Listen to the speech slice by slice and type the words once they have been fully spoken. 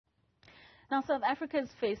Now, South Africa is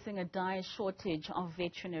facing a dire shortage of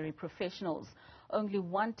veterinary professionals. Only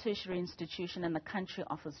one tertiary institution in the country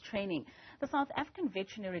offers training. The South African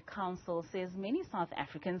Veterinary Council says many South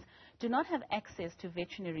Africans do not have access to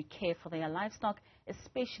veterinary care for their livestock,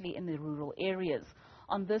 especially in the rural areas.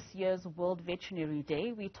 On this year's World Veterinary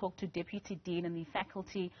Day, we talked to Deputy Dean in the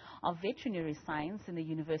Faculty of Veterinary Science in the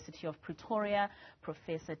University of Pretoria,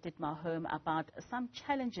 Professor Dietmar Holm, about some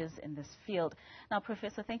challenges in this field. Now,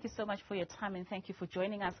 Professor, thank you so much for your time and thank you for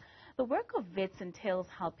joining us. The work of vets entails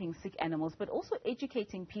helping sick animals, but also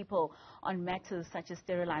educating people on matters such as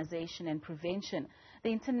sterilization and prevention. The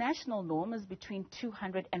international norm is between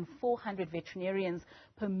 200 and 400 veterinarians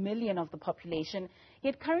per million of the population,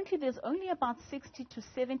 yet currently there's only about 60 to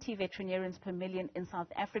 70 veterinarians per million in South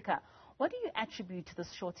Africa. What do you attribute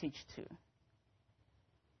this shortage to?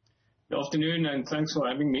 Good afternoon and thanks for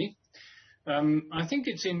having me. I think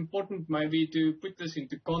it's important maybe to put this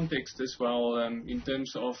into context as well in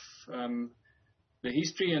terms of the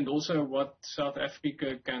history and also what South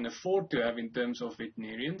Africa can afford to have in terms of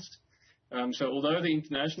veterinarians. So although the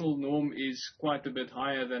international norm is quite a bit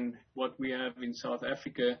higher than what we have in South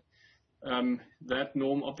Africa, that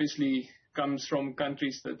norm obviously comes from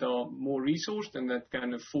countries that are more resourced and that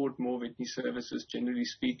can afford more veterinary services, generally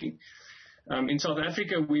speaking. In South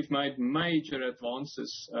Africa, we've made major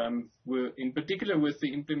advances, in particular with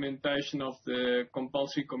the implementation of the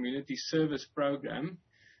Compulsory Community Service Program,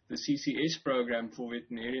 the CCS program for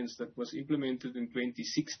veterinarians that was implemented in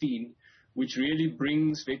 2016, which really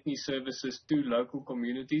brings veterinary services to local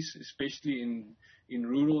communities, especially in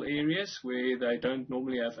rural areas where they don't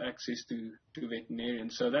normally have access to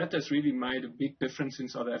veterinarians. So that has really made a big difference in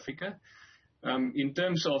South Africa. In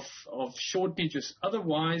terms of shortages,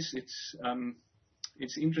 otherwise,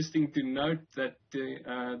 it's interesting to note that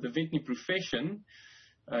the veterinary profession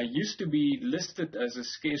used to be listed as a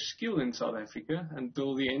scarce skill in South Africa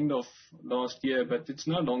until the end of last year, but it's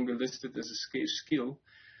no longer listed as a scarce skill.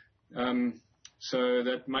 So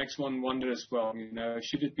that makes one wonder as well,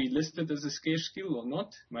 should it be listed as a scarce skill or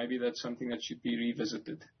not? Maybe that's something that should be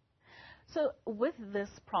revisited. So with this,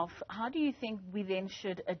 Prof, how do you think we then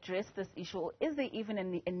should address this issue? Or is there even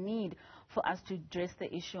a need for us to address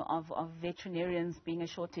the issue of veterinarians being a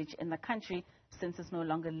shortage in the country since it's no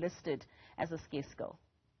longer listed as a scarce skill?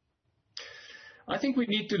 I think we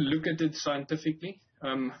need to look at it scientifically.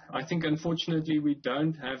 I think, unfortunately, we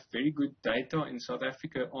don't have very good data in South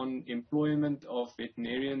Africa on employment of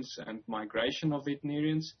veterinarians and migration of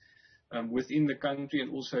veterinarians within the country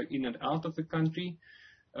and also in and out of the country.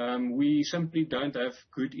 We simply don't have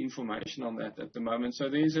good information on that at the moment. So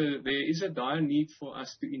there is a dire need for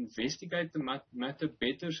us to investigate the matter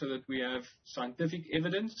better so that we have scientific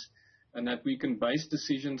evidence and that we can base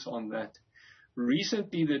decisions on that.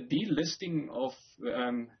 Recently, the delisting of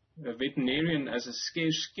a veterinarian as a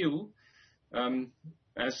scarce skill,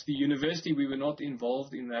 as the university, we were not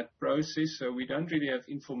involved in that process, so we don't really have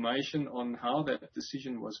information on how that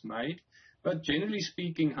decision was made. But generally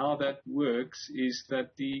speaking, how that works is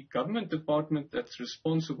that the government department that's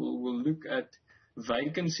responsible will look at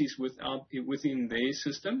vacancies within their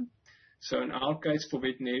system. So in our case for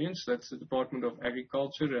veterinarians, that's the Department of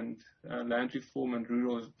Agriculture and Land Reform and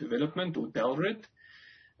Rural Development, or DELRID.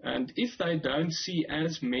 And if they don't see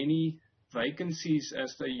as many vacancies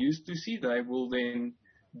as they used to see, they will then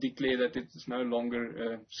declare that it is no longer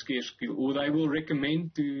a scarce skill, or they will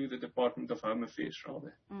recommend to the Department of Home Affairs,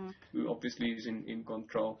 rather, who obviously is in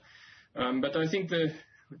control. But I think the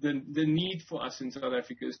need for us in South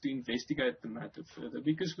Africa is to investigate the matter further,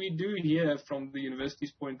 because we do hear from the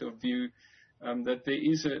university's point of view that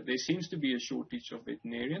there seems to be a shortage of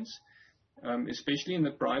veterinarians, especially in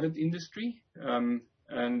the private industry,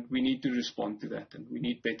 and we need to respond to that, and we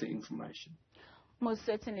need better information. Most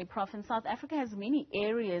certainly, Prof. And South Africa has many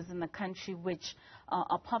areas in the country which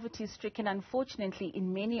are poverty-stricken. Unfortunately,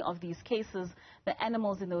 in many of these cases, the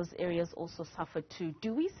animals in those areas also suffer too.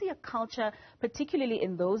 Do we see a culture, particularly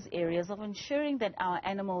in those areas, of ensuring that our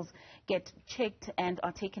animals get checked and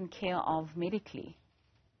are taken care of medically?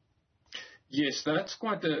 Yes, that's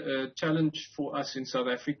quite a challenge for us in South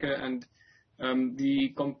Africa, and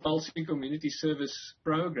the Compulsory Community Service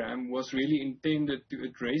Program was really intended to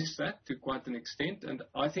address that to quite an extent, and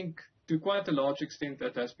I think to quite a large extent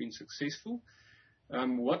that has been successful.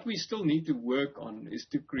 What we still need to work on is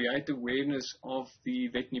to create awareness of the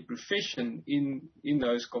veterinary profession in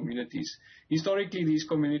those communities. Historically, these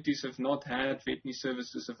communities have not had veterinary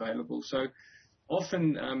services available, so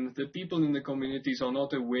often the people in the communities are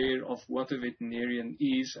not aware of what a veterinarian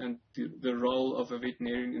is and the role of a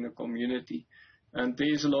veterinarian in a community. And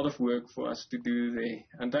there's a lot of work for us to do there.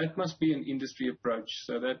 And that must be an industry approach.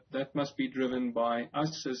 So that must be driven by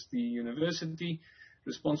us as the university,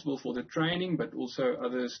 responsible for the training, but also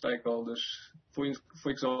other stakeholders, for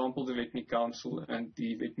example, the Veterinary Council and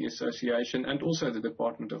the Veterinary Association, and also the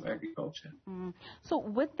Department of Agriculture. So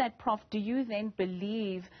with that, Prof, do you then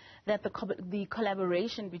believe that the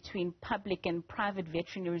collaboration between public and private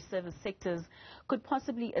veterinary service sectors could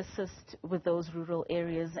possibly assist with those rural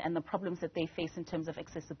areas and the problems that they face in terms of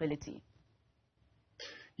accessibility?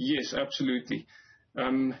 Yes, absolutely.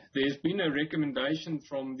 There's been a recommendation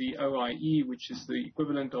from the OIE, which is the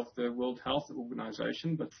equivalent of the World Health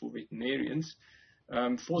Organization, but for veterinarians,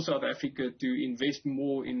 for South Africa to invest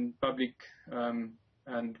more in public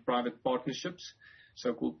and private partnerships,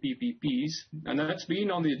 so-called PPPs. And that's been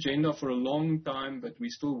on the agenda for a long time, but we're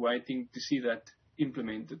still waiting to see that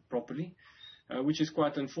implemented properly, which is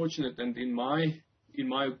quite unfortunate. And in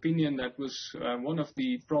my opinion, that was one of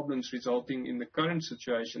the problems resulting in the current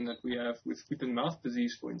situation that we have with foot and mouth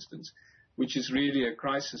disease, for instance, which is really a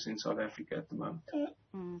crisis in South Africa at the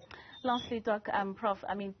moment. Lastly, Doc, Prof,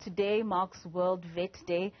 I mean, today marks World Vet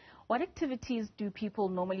Day. What activities do people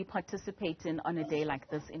normally participate in on a day like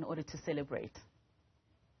this in order to celebrate?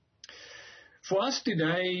 For us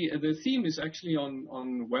today, the theme is actually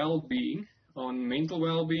on well-being, on mental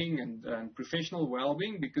well-being and professional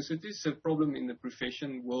well-being, because it is a problem in the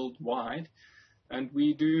profession worldwide, and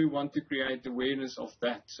we do want to create awareness of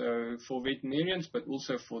that. So for veterinarians, but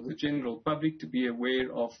also for the general public, to be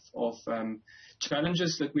aware of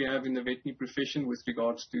challenges that we have in the veterinary profession with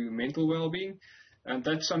regards to mental well-being. And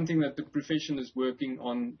that's something that the profession is working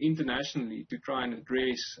on internationally to try and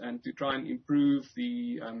address and to try and improve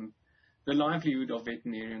the livelihood of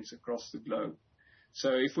veterinarians across the globe.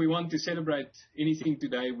 So if we want to celebrate anything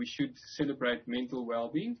today, we should celebrate mental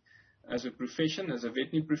well-being as a profession, as a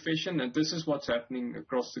veterinary profession, and this is what's happening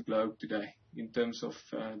across the globe today in terms of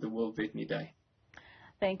the World Veterinary Day.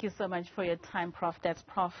 Thank you so much for your time, Prof. That's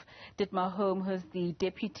Prof Dietmar Holm, who's the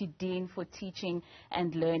Deputy Dean for Teaching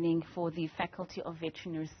and Learning for the Faculty of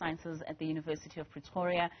Veterinary Sciences at the University of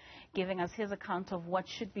Pretoria, giving us his account of what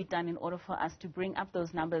should be done in order for us to bring up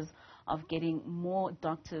those numbers of getting more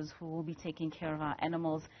doctors who will be taking care of our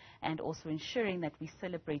animals, and also ensuring that we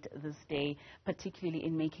celebrate this day, particularly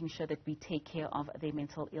in making sure that we take care of their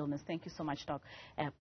mental illness. Thank you so much, Doc.